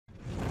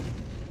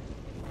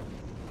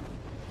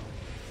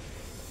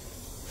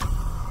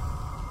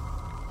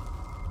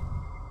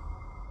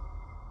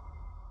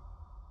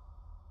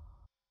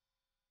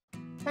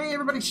Hey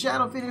everybody,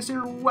 Shadow Phoenix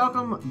here.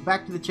 Welcome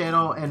back to the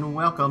channel and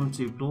welcome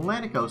to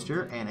Planet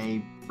Coaster and a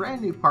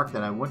brand new park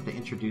that I want to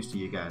introduce to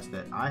you guys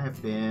that I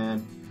have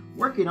been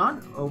working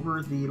on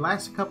over the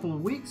last couple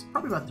of weeks,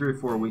 probably about 3 or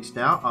 4 weeks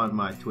now on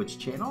my Twitch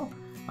channel.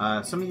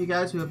 Some of you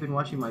guys who have been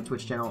watching my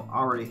Twitch channel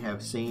already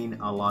have seen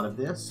a lot of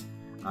this.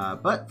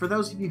 But for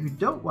those of you who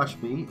don't watch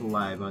me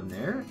live on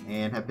there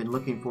and have been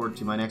looking forward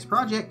to my next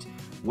project,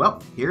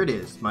 well, here it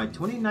is, my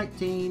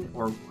 2019,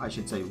 or I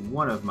should say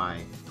one of my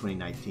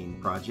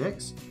 2019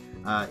 projects.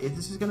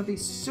 This is going to be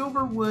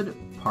Silverwood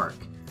Park.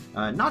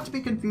 Not to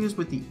be confused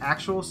with the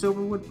actual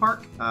Silverwood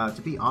Park.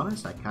 To be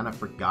honest, I kind of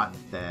forgot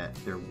that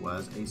there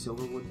was a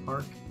Silverwood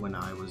Park when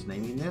I was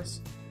naming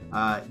this.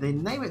 The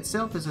name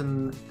itself is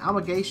an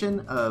amalgamation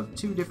of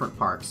 2 different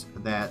parks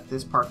that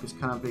this park is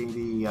kind of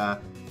being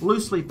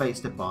loosely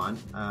based upon,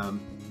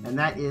 and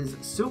that is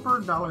Silver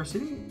Dollar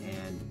City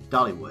and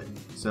Dollywood.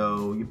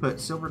 So you put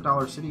Silver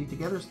Dollar City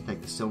together, so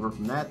take the silver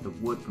from that, the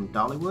wood from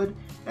Dollywood,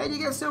 and you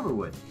get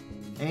Silverwood.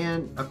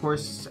 And of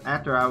course,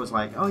 after I was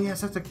like, oh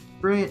yes, that's a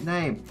brilliant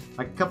name.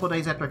 Like a couple of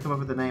days after I come up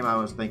with the name, I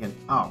was thinking,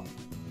 oh,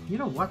 you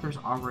know what? There's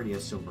already a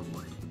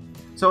Silverwood.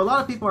 So a lot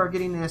of people are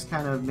getting this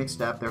kind of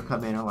mixed up. They'll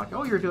come in and are like,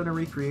 oh, you're doing a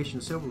recreation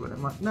of Silverwood.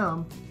 I'm like, no,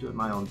 I'm doing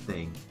my own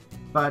thing.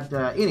 But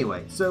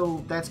anyway,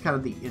 so that's kind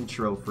of the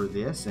intro for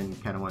this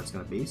and kind of what it's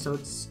going to be. So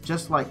it's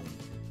just like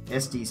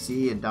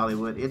SDC and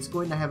Dollywood. It's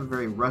going to have a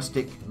very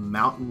rustic,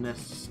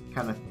 mountainous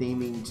kind of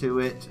theming to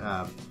it.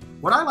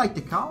 What I like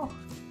to call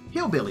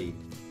hillbilly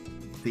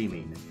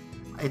theming.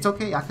 It's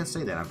okay, I can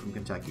say that. I'm from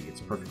Kentucky.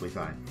 It's perfectly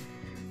fine.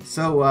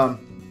 So,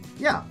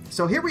 yeah.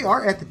 So here we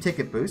are at the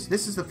ticket booth.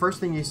 This is the first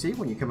thing you see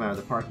when you come out of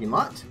the parking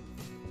lot.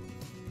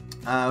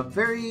 I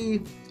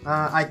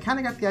kind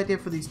of got the idea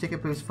for these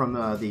ticket booths from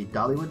the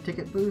Dollywood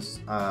ticket booths.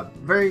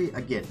 Very,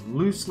 again,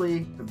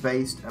 loosely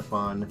based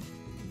upon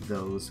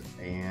those.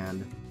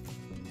 And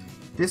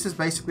this is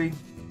basically,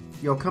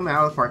 you'll come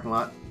out of the parking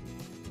lot.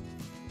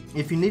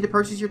 If you need to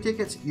purchase your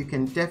tickets, you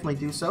can definitely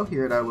do so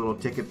here at our little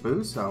ticket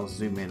booth. So I'll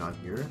zoom in on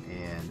here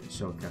and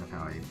show kind of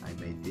how I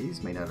made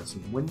these. Made out of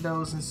some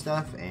windows and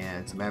stuff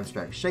and some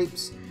abstract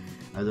shapes,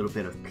 a little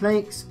bit of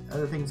planks,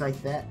 other things like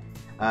that.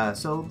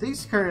 So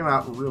these turn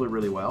out really,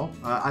 really well.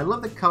 I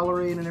love the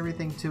coloring and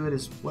everything to it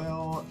as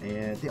well.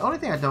 And the only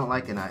thing I don't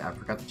like, and I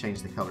forgot to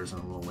change the colors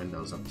on the little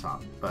windows up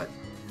top, but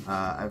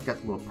I've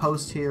got the little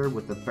posts here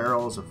with the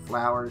barrels of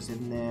flowers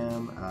in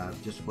them,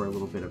 just for a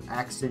little bit of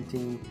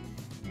accenting.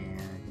 And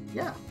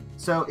yeah,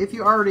 so if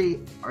you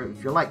already, or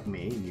if you're like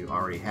me and you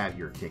already have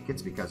your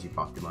tickets because you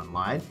bought them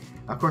online,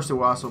 of course there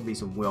will also be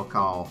some will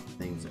call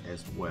things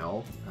as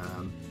well.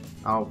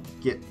 I'll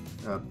get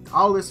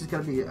all this is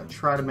going to be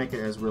try to make it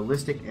as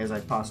realistic as I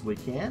possibly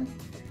can.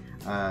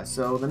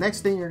 So the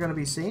next thing you're going to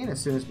be seeing as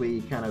soon as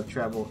we kind of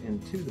travel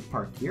into the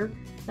park here,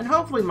 and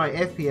hopefully my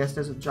FPS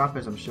doesn't drop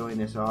as I'm showing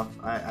this off.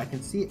 I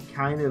can see it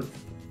kind of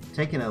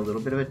taking a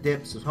little bit of a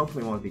dip, so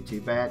hopefully it won't be too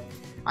bad.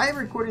 I am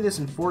recording this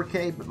in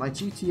 4K, but my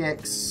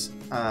GTX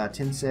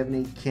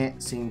 1070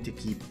 can't seem to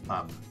keep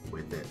up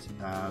with it.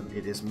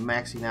 It is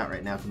maxing out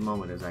right now at the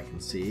moment, as I can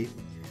see.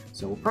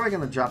 So we're probably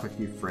going to drop a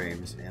few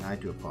frames, and I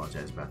do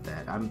apologize about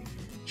that. I'm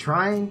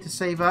trying to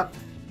save up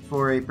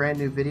for a brand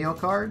new video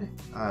card.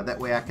 That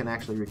way I can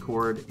actually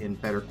record in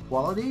better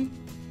quality.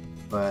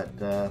 But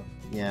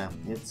yeah,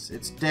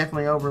 it's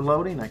definitely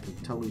overloading. I can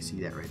totally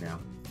see that right now.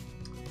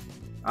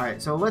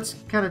 Alright, so let's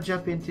kind of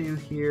jump into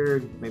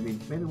here. Maybe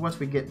once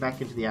we get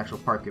back into the actual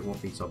park, it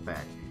won't be so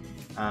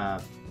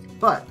bad.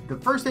 But the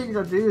first thing you're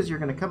going to do is you're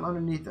going to come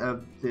underneath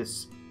of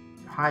this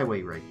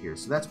highway right here.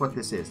 So that's what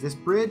this is. This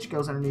bridge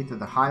goes underneath of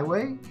the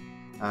highway,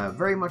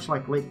 very much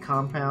like Lake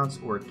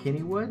Compounce or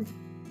Kennywood.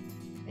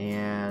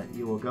 And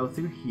you will go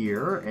through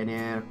here, and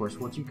then of course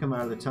once you come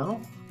out of the tunnel,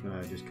 I'm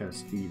going to just kind of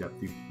speed up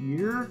through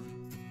here.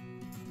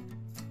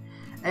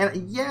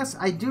 And yes,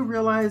 I do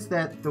realize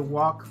that the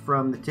walk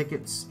from the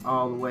tickets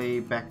all the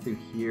way back through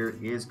here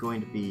is going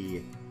to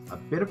be a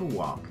bit of a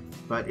walk,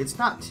 but it's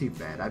not too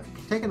bad. I've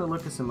taken a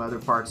look at some other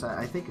parks.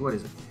 I think, what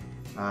is it?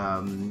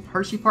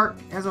 Hershey Park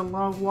has a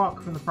long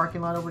walk from the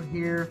parking lot over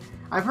here.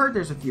 I've heard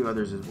there's a few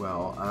others as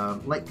well.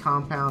 Lake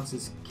Compounce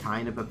is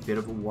kind of a bit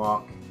of a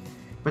walk,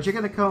 but you're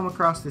going to come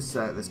across this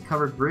this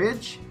covered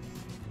bridge.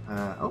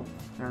 Oh,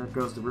 there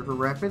goes the River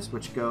Rapids,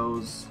 which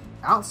goes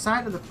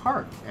outside of the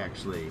park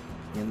actually.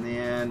 And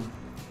then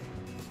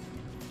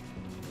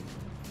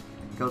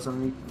it goes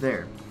underneath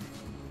there.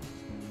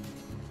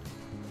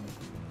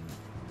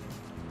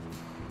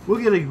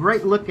 We'll get a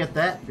great look at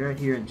that right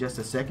here in just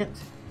a second.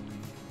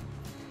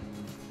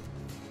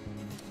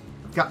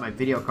 I've got my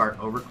video card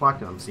overclocked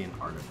and I'm seeing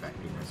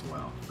artifacting as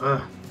well.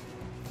 Ugh.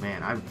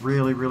 Man, I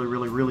really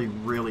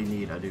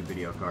need a new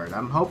video card.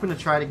 I'm hoping to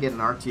try to get an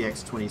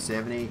RTX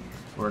 2070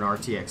 or an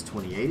RTX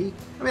 2080.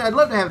 I mean, I'd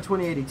love to have a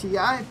 2080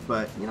 Ti,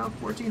 but, you know,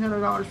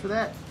 $1,400 for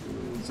that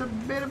is a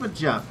bit of a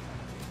jump.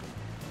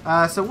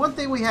 So one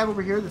thing we have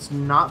over here that's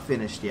not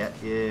finished yet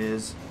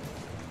is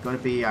going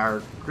to be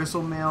our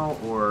gristle mill,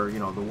 or, you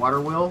know, the water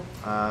wheel.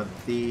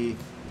 The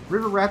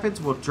River Rapids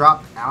will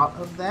drop out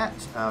of that.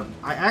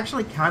 I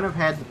actually kind of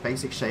had the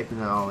basic shape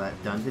and all that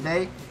done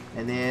today,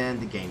 and then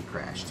the game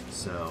crashed,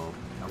 so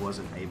I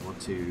wasn't able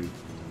to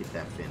get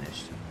that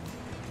finished.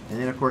 And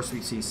then of course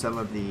we see some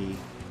of the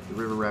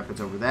River Rapids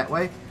over that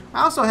way.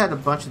 I also had a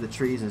bunch of the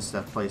trees and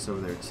stuff placed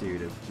over there too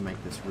to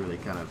make this really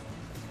kind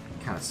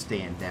of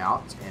stand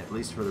out, and at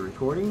least for the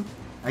recording.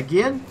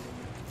 Again,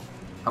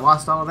 I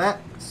lost all of that,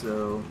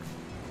 so...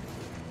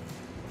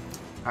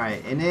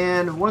 Alright, and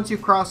then once you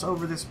cross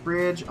over this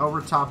bridge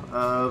over top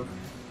of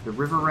the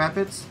River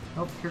Rapids,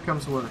 oh, here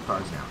comes one of the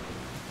cars now.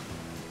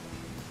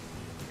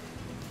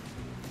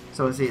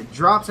 So let's see, it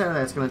drops out of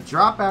that. It's going to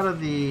drop out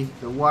of the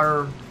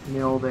water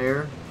mill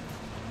there,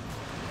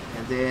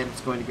 and then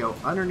it's going to go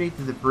underneath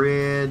of the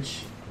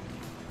bridge,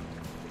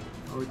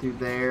 over through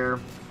there,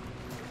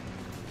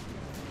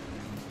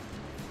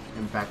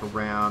 and back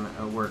around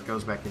where it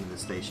goes back into the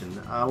station.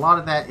 A lot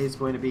of that is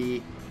going to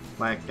be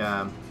like...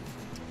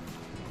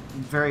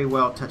 very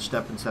well touched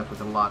up and stuff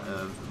with a lot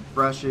of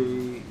brush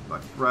and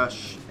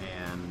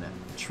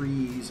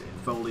trees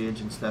and foliage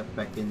and stuff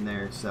back in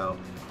there, so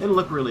it'll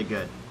look really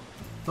good.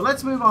 But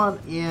let's move on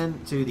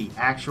into the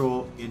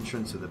actual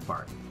entrance of the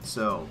park.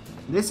 So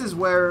this is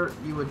where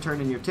you would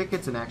turn in your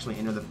tickets and actually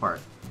enter the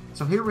park.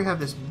 So here we have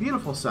this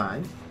beautiful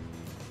sign.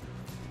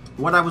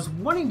 What I was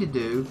wanting to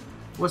do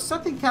was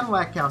something kind of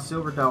like how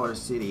Silver Dollar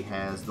City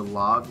has the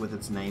log with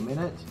its name in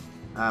it.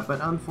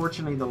 But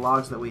unfortunately the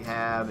logs that we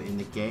have in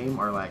the game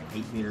are like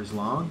 8 meters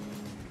long,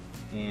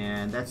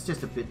 and that's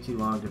just a bit too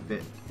long to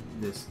fit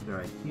this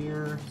right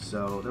here,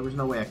 so there was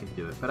no way I could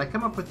do it. But I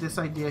come up with this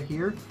idea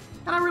here,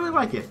 and I really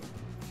like it.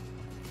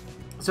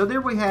 So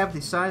there we have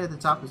the sign at the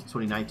top of the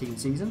 2019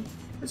 season.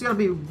 It's going to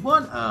be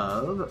one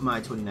of my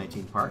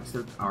 2019 parks.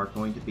 There are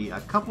going to be a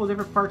couple of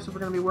different parks that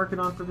we're going to be working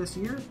on for this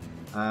year.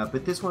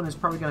 But this one is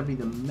probably going to be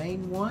the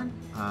main one.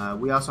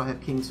 We also have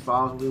Kings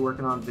Falls we'll be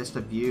working on.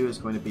 Vista View is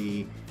going to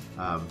be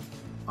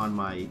on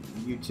my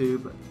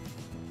YouTube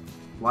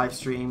live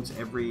streams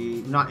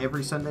not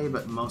every Sunday,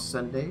 but most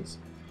Sundays.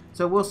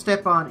 So we'll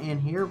step on in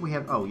here. We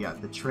have, oh yeah,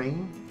 the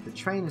train. The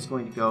train is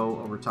going to go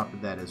over top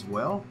of that as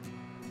well.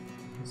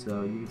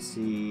 So you can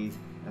see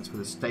that's where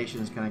the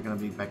station is kind of going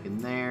to be back in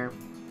there.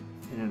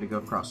 And then to go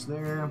across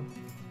there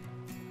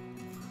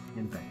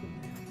and back in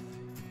there.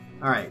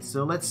 Alright,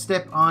 so let's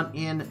step on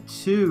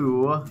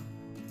into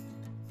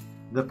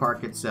the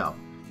park itself.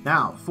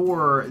 Now,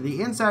 for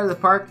the inside of the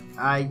park,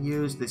 I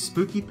used the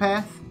spooky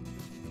path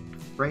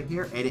right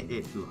here, and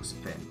it looks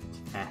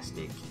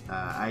fantastic.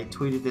 I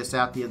tweeted this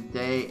out the other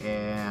day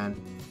and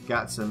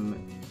got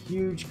some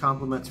huge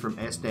compliments from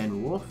S.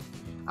 Dan Wolf.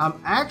 I'm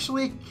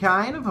actually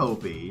kind of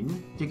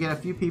hoping to get a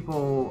few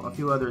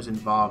others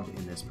involved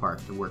in this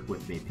park to work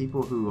with me.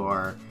 People who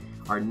are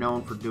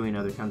known for doing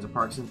other kinds of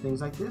parks and things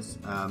like this.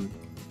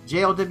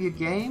 JLW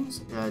Games.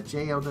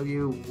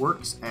 JLW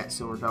works at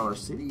Silver Dollar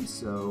City,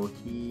 so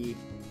he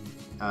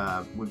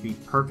would be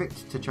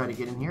perfect to try to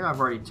get in here. I've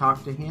already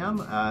talked to him.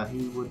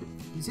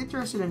 He's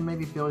interested in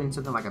maybe building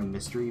something like a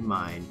mystery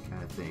mine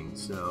kind of thing.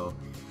 So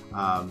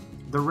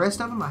the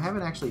rest of them I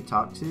haven't actually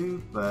talked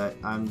to, but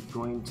I'm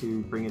going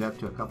to bring it up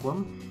to a couple of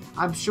them.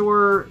 I'm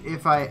sure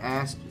if I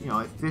ask,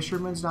 if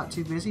Fisherman's not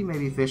too busy,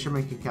 maybe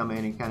Fisherman can come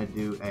in and kind of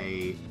do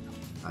a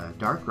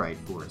dark ride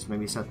for us.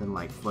 Maybe something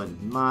like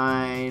Flooded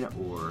Mine,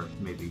 or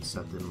maybe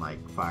something like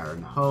Fire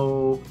and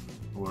Hope,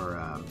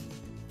 or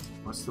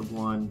what's the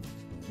one?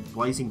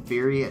 Blazing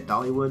Fury at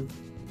Dollywood.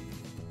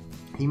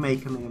 He may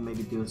come in and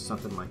maybe do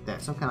something like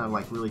that. Some kind of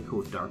like really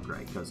cool dark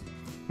ride, because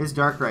his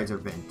dark rides are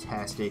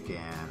fantastic,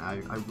 and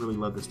I really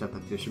love the stuff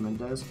that Fisherman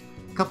does.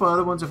 A couple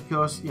other ones, of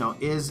course,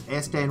 is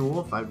S. Dan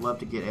Wolf. I'd love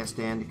to get S.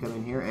 Dan to come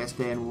in here. S.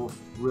 Dan Wolf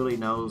really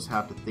knows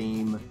how to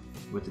theme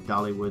with the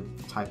Dollywood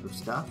type of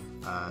stuff.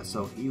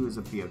 So he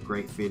would be a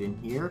great fit in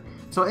here.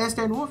 So S.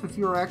 Dan Wolf, if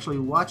you're actually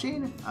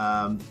watching,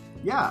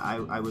 yeah,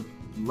 I would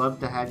love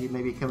to have you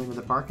maybe come into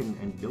the park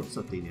and build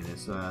something in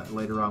this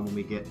later on when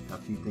we get a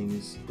few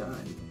things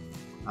done.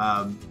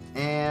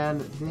 And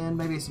then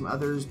maybe some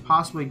others,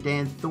 possibly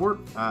Dan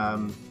Thorpe.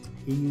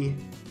 He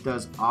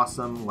does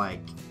awesome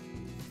like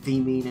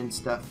theming and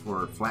stuff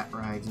for flat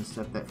rides and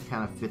stuff that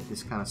kind of fit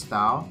this kind of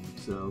style.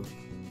 So,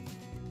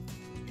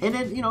 and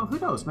then who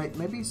knows,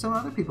 maybe some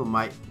other people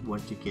might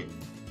want to get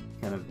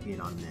kind of in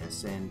on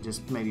this and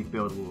just maybe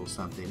build a little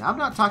something. I'm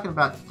not talking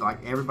about like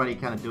everybody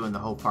kind of doing the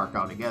whole park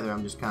all together.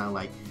 I'm just kind of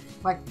like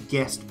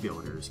guest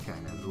builders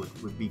kind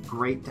of would be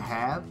great to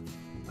have.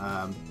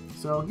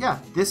 So yeah,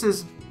 this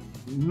is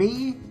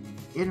me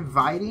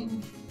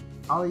inviting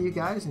all of you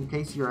guys in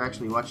case you're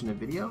actually watching the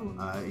video.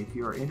 If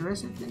you're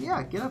interested, then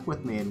yeah, get up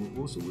with me and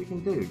we'll see what we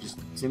can do. Just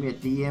send me a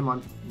DM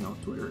on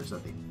Twitter or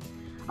something.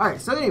 Alright,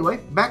 so anyway,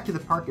 back to the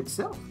park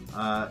itself.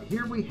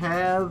 Here we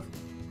have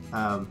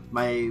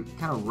my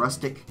kind of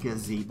rustic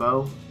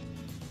gazebo,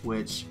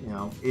 which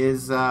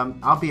is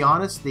I'll be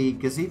honest, the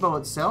gazebo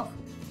itself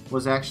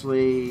was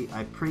actually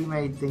a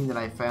pre-made thing that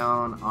I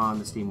found on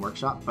the Steam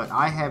Workshop, but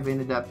I have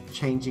ended up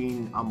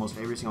changing almost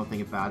every single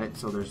thing about it,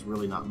 so there's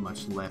really not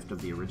much left of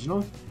the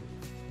original.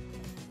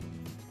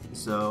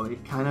 so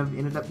it kind of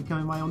ended up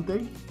becoming my own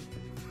thing.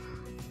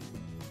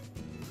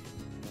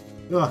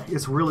 Ugh,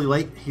 it's really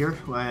late here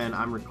when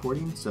I'm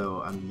recording,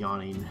 so I'm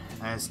yawning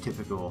as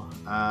typical.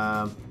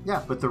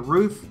 Yeah, but the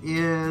roof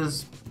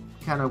is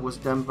was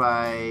done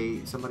by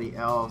somebody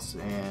else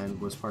and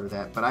was part of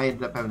that, but I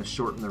ended up having to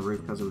shorten the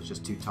roof because it was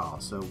just too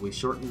tall. So we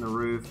shortened the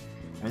roof,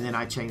 and then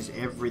I changed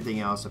everything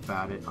else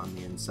about it on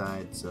the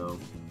inside, so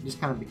it just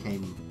kind of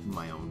became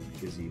my own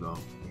gazebo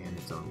in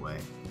its own way.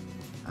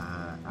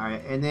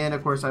 Alright, and then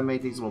of course I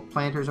made these little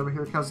planters over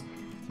here because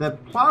the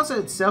plaza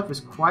itself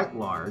is quite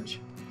large,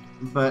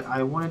 but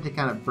I wanted to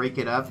kind of break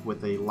it up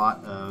with a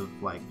lot of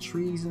like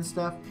trees and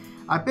stuff.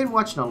 I've been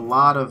watching a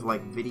lot of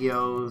like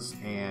videos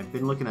and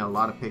been looking at a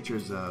lot of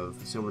pictures of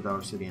Silver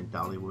Dollar City and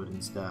Dollywood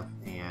and stuff,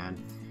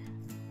 and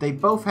they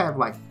both have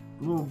like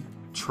little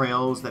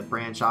trails that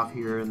branch off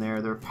here and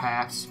there. Their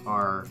paths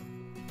are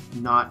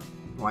not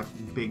like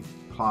big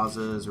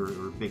plazas or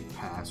big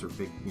paths or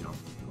big, you know,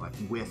 like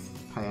width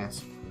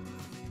paths.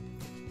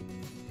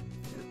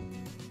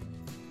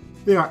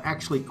 They are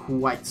actually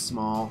quite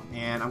small,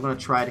 and I'm going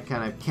to try to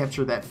kind of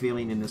capture that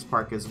feeling in this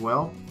park as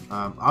well.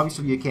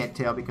 Obviously you can't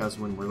tell because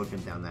when we're looking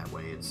down that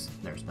way,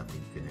 there's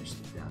nothing finished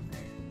down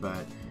there.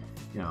 But,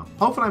 you know,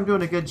 hopefully I'm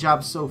doing a good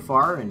job so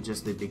far in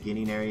just the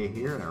beginning area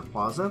here in our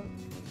plaza.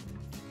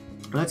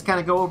 Let's kind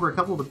of go over a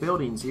couple of the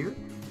buildings here.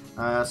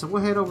 So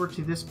we'll head over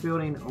to this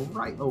building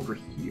right over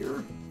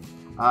here.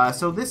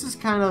 So this is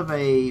kind of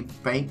a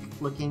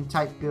bank-looking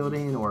type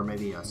building, or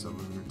maybe a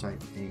saloon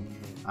type thing.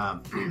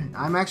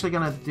 I'm actually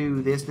going to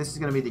do this. This is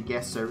going to be the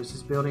guest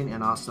services building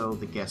and also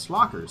the guest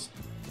lockers.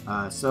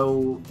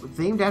 So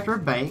themed after a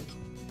bank,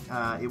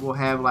 it will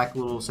have like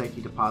little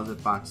safety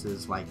deposit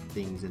boxes like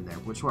things in there,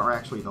 which are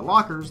actually the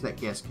lockers that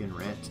guests can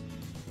rent.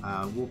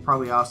 We'll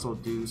probably also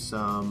do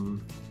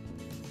some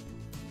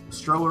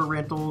stroller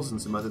rentals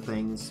and some other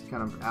things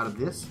kind of out of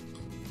this.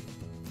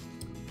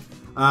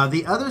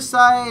 The other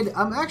side,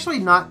 I'm actually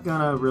not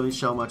gonna really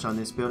show much on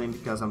this building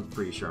because I'm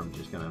pretty sure I'm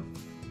just gonna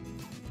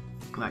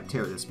like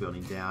tear this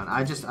building down.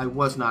 I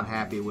was not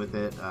happy with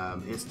it.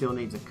 It still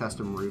needs a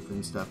custom roof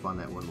and stuff on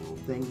that one little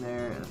thing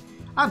there, and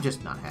I'm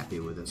just not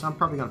happy with it. So I'm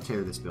probably gonna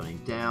tear this building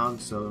down,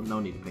 so no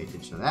need to pay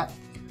attention to that.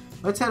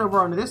 Let's head over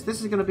onto this. This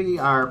is going to be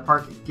our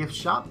park gift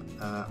shop,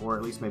 or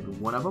at least maybe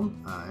one of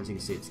them. As you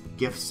can see, it's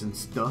gifts and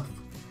stuff.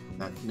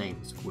 That name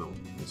is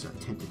a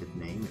tentative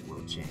name. It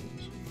will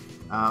change.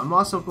 I'm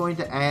also going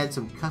to add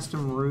some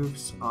custom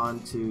roofs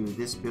onto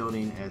this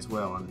building as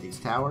well, onto these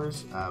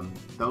towers.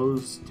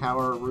 Those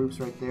tower roofs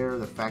right there,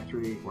 the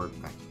factory, or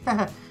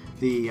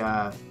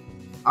the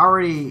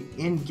already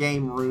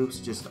in-game roofs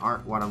just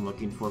aren't what I'm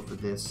looking for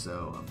this,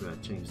 so I'm going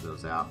to change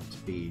those out to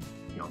be,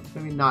 you know,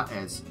 maybe not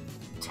as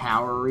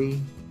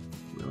towery,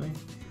 really.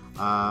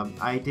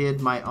 I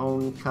did my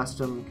own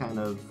custom kind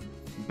of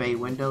bay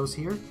windows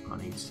here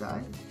on each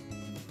side.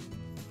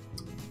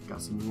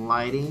 Got some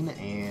lighting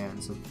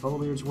and some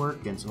foliage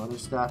work and some other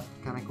stuff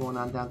kind of going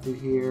on down through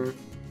here.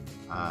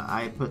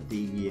 I put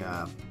the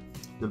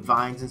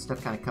vines and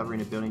stuff kind of covering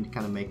the building to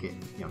kind of make it,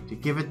 you know, to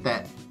give it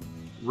that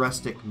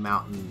rustic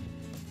mountain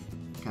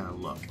kind of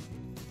look.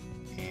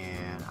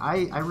 And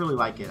I really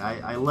like it.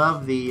 I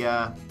love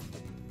the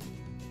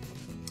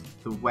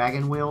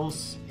wagon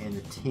wheels and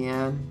the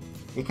tin.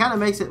 It kind of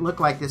makes it look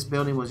like this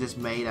building was just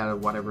made out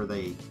of whatever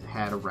they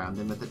had around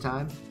them at the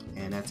time,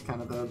 and that's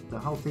kind of the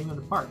whole theme of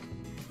the park.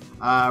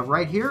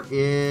 Right here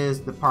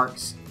is the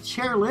park's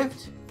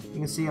chairlift. You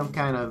can see I'm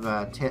kind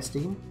of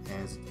testing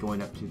as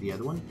going up to the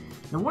other one.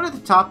 Now one at the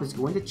top is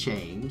going to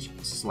change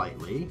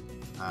slightly,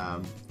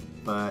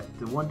 but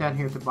the one down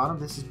here at the bottom,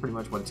 this is pretty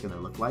much what it's going to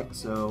look like.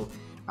 So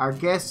our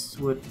guests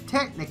would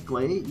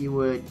technically, you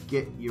would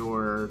get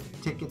your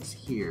tickets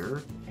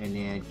here and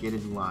then get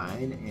in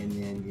line, and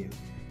then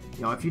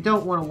you know, if you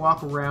don't want to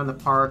walk around the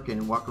park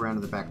and walk around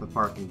to the back of the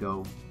park and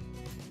go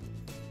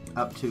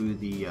up to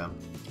the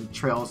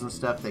trails and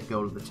stuff that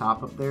go to the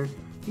top up there,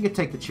 you can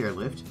take the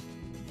chairlift.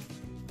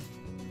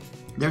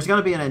 There's going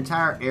to be an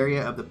entire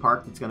area of the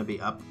park that's going to be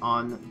up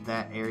on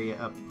that area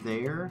up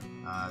there.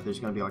 There's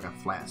going to be like a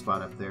flat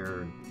spot up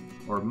there,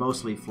 or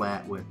mostly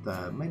flat with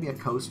maybe a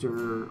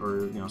coaster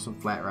or, you know, some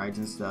flat rides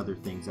and some other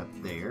things up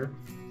there.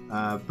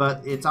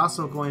 But it's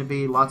also going to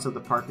be, lots of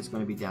the park is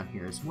going to be down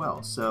here as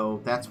well.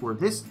 So that's where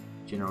this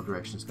general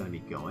direction is going to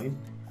be going.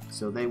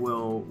 So they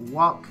will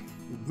walk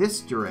this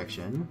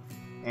direction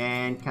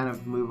and kind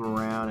of move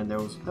around, and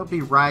there'll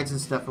be rides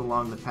and stuff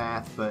along the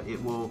path, but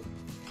it will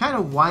kind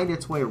of wind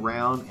its way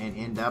around and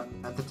end up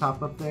at the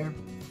top up there.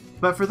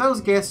 But for those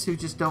guests who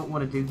just don't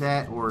want to do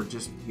that, or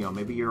just, you know,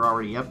 maybe you're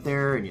already up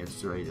there and you're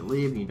just ready to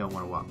leave and you don't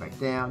want to walk back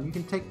down, you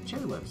can take the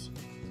chairlifts,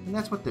 and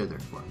that's what they're there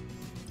for.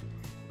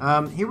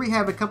 Here we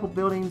have a couple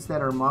buildings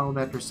that are modeled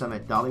after some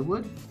at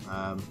Dollywood.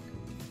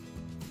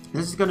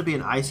 This is going to be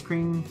an ice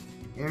cream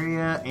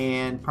area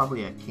and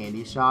probably a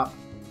candy shop,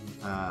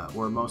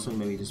 or mostly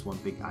maybe just one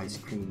big ice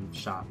cream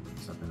shop,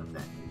 something of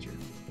that nature.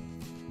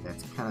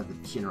 That's kind of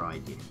the general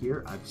idea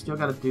here. I've still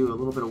got to do a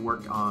little bit of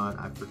work on,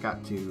 I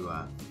forgot to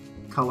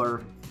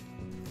color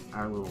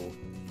our little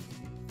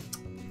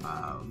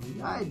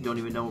I don't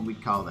even know what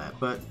we'd call that,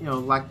 but you know,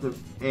 like the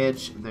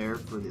edge there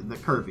for the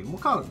curving.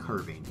 We'll call it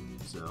curving.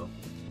 So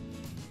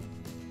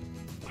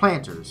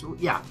planters,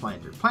 yeah,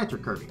 planter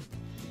curving.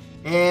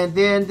 And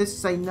then this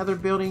is another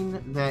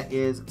building that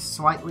is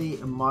slightly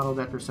modeled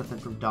after something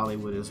from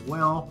Dollywood as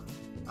well.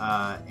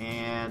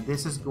 And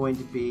this is going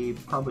to be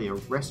probably a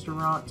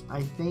restaurant,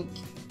 I think.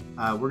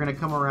 We're going to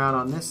come around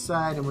on this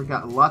side, and we've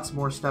got lots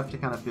more stuff to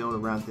kind of build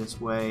around this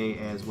way,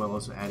 as well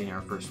as adding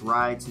our first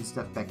rides and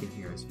stuff back in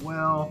here as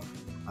well.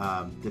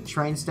 The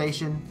train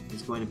station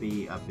is going to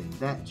be up in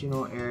that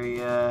general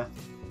area.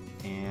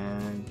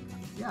 And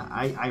yeah,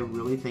 I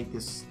really think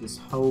this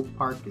whole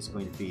park is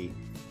going to be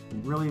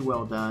really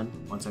well done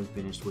once I'm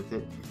finished with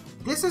it.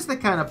 This is the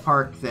kind of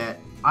park that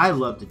I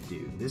love to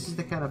do. This is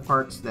the kind of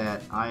parks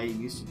that I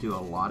used to do a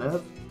lot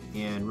of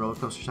in Roller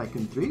Coaster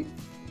Tycoon 3,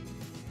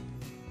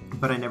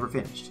 but I never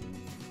finished.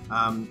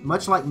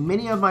 Much like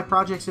many of my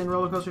projects in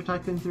Roller Coaster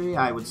Tycoon 3,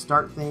 I would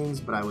start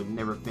things, but I would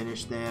never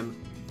finish them.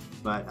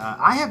 But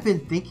I have been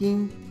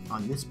thinking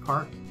on this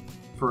park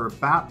for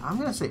about, I'm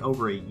going to say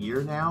over a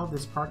year now.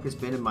 This park has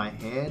been in my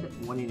head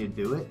wanting to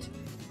do it.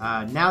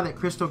 Now that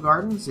Crystal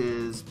Gardens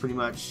is pretty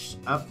much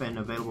up and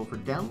available for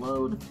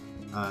download,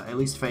 at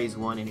least phase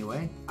 1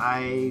 anyway,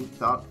 I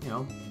thought, you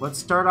know, let's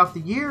start off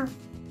the year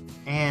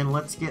and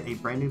let's get a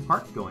brand new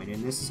park going,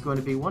 and this is going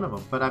to be one of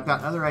them. But I've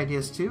got other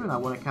ideas too, and I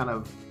want to kind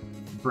of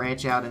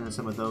branch out into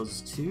some of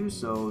those too,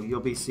 so you'll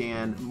be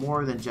seeing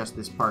more than just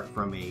this park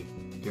from me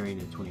during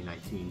the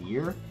 2019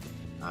 year.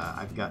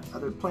 I've got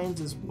other plans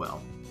as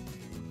well.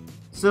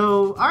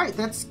 So, alright,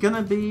 that's going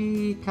to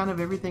be kind of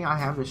everything I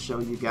have to show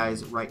you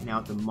guys right now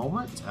at the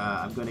moment.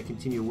 I'm going to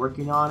continue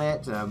working on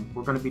it.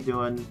 We're going to be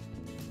doing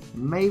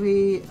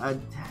maybe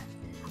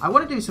I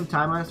want to do some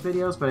time-lapse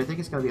videos, but I think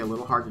it's going to be a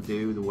little hard to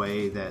do the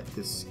way that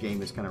this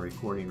game is kind of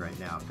recording right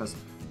now, because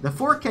the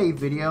 4K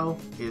video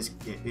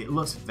it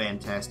looks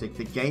fantastic.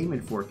 The game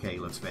in 4K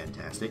looks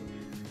fantastic.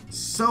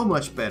 So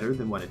much better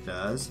than what it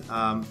does.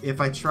 If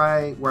I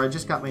try, where I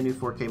just got my new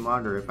 4K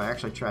monitor, if I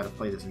actually try to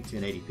play this in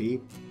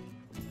 1080p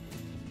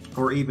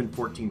or even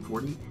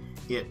 1440,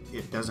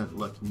 it doesn't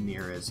look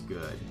near as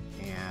good.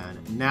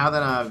 And now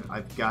that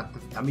I've got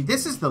the, I mean,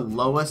 this is the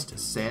lowest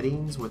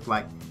settings with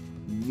like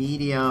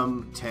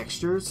medium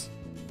textures.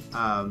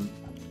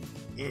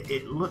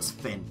 It looks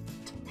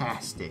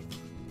fantastic,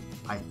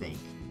 I think.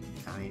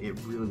 I mean, it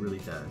really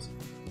does.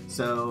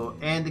 So,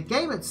 and the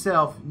game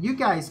itself, you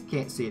guys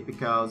can't see it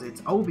because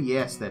it's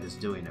OBS that is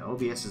doing it.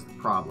 OBS is the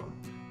problem.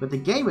 But the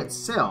game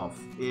itself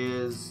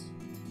is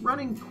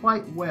running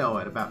quite well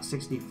at about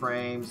 60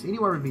 frames,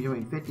 anywhere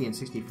between 50 and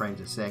 60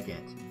 frames a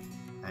second.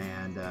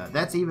 And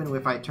that's even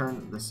if I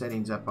turn the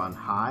settings up on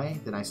high,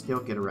 then I still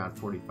get around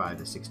 45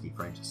 to 60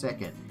 frames a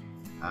second.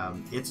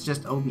 It's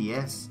just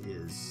OBS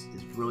is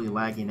really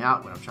lagging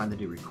out when I'm trying to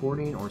do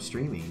recording or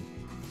streaming,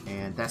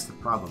 and that's the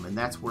problem. And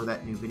that's where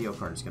that new video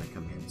card is going to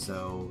come in.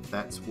 So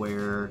that's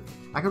where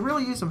I could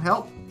really use some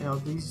help. You know,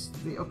 these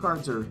video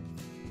cards are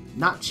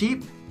not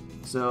cheap,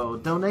 so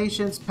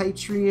donations,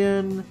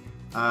 Patreon,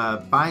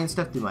 buying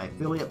stuff through my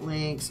affiliate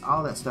links,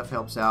 all that stuff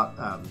helps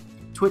out.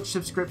 Twitch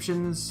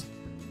subscriptions,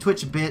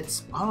 Twitch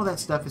bits, all of that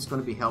stuff is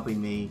going to be helping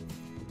me.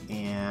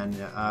 And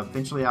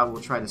eventually I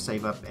will try to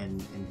save up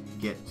and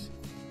get,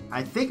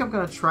 I think I'm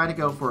going to try to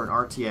go for an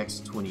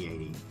RTX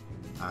 2080.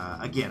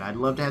 Again, I'd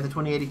love to have the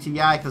 2080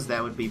 Ti because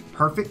that would be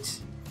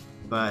perfect,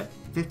 but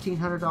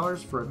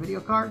 $1,500 for a video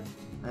card,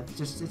 that's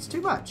just, it's too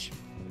much.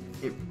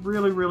 It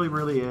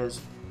really is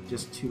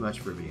just too much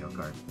for a video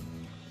card.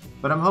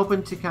 But I'm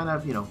hoping to kind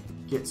of, you know,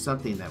 get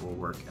something that will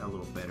work a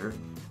little better.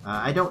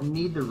 I don't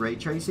need the ray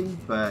tracing,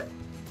 but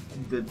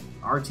the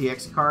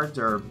RTX cards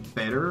are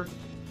better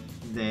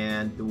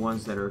than the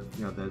ones that are,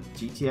 you know, the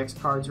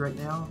GTX cards right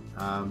now.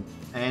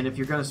 And if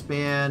you're going to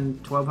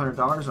spend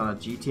 $1,200 on a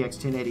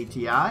GTX 1080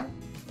 Ti,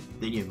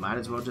 then you might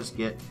as well just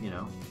get, you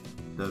know,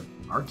 the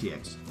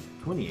RTX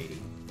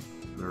 2080.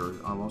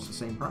 They're almost the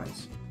same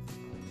price.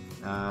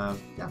 Yeah,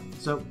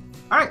 so,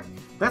 alright,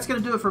 that's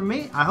going to do it for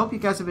me. I hope you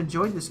guys have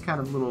enjoyed this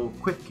kind of little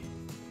quick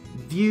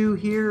view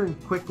here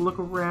and quick look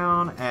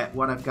around at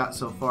what I've got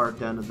so far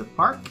done at the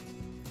park.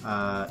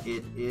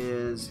 It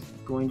is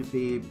going to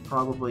be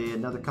probably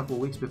another couple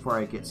of weeks before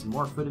I get some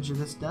more footage of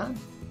this done.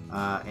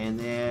 And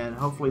then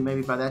hopefully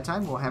maybe by that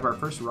time we'll have our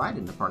first ride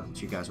in the park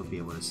that you guys will be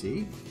able to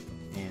see.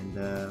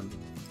 And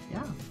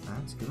yeah,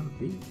 that's going to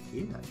be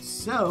it.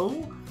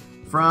 So,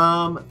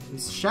 from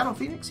Shadow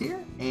Phoenix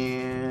here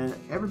and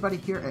everybody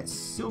here at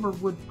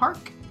Silverwood Park,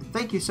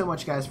 thank you so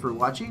much guys for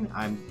watching.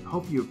 I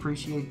hope you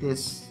appreciate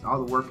this, all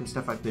the work and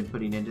stuff I've been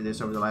putting into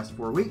this over the last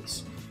 4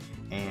 weeks.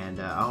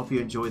 And I hope you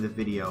enjoy the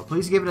video.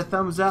 Please give it a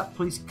thumbs up.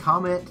 Please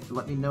comment.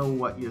 Let me know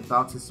what your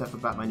thoughts and stuff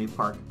about my new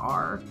park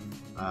are.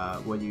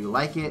 Whether you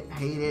like it,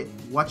 hate it,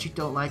 what you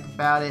don't like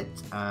about it.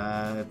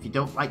 If you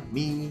don't like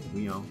me,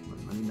 you know,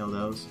 let me know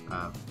those.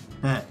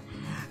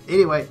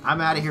 Anyway,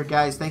 I'm out of here,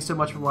 guys. Thanks so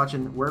much for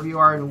watching. Wherever you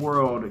are in the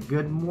world,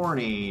 good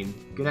morning,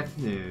 good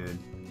afternoon,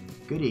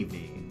 good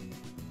evening,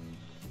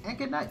 and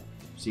good night.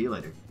 See you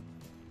later.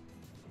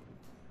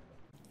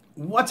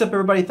 What's up,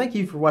 everybody? Thank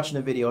you for watching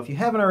the video. If you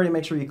haven't already,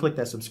 make sure you click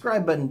that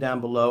subscribe button down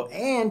below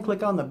and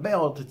click on the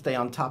bell to stay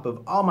on top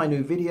of all my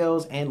new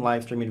videos and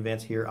live streaming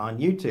events here on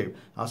YouTube.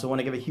 I also want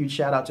to give a huge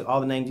shout out to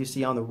all the names you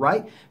see on the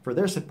right for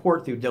their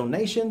support through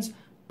donations,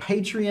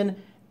 Patreon,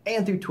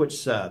 and through Twitch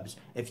subs.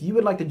 If you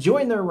would like to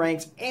join their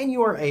ranks and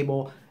you are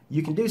able,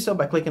 you can do so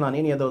by clicking on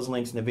any of those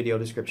links in the video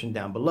description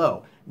down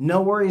below.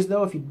 No worries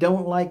though, if you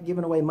don't like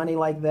giving away money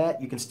like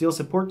that, you can still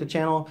support the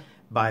channel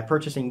by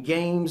purchasing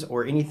games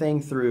or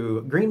anything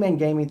through Greenman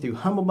Gaming, through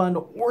Humble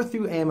Bundle, or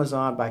through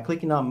Amazon by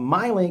clicking on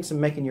my links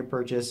and making your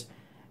purchase.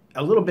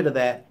 A little bit of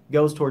that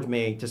goes towards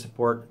me to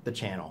support the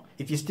channel.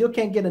 If you still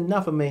can't get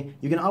enough of me,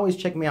 you can always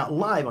check me out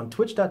live on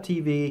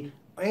twitch.tv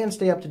and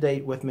stay up to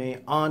date with me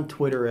on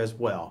Twitter as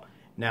well.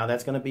 Now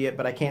that's going to be it,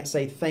 but I can't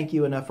say thank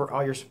you enough for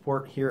all your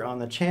support here on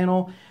the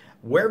channel.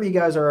 Wherever you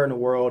guys are in the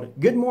world,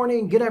 good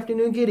morning, good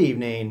afternoon, good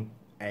evening,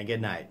 and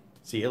good night.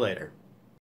 See you later.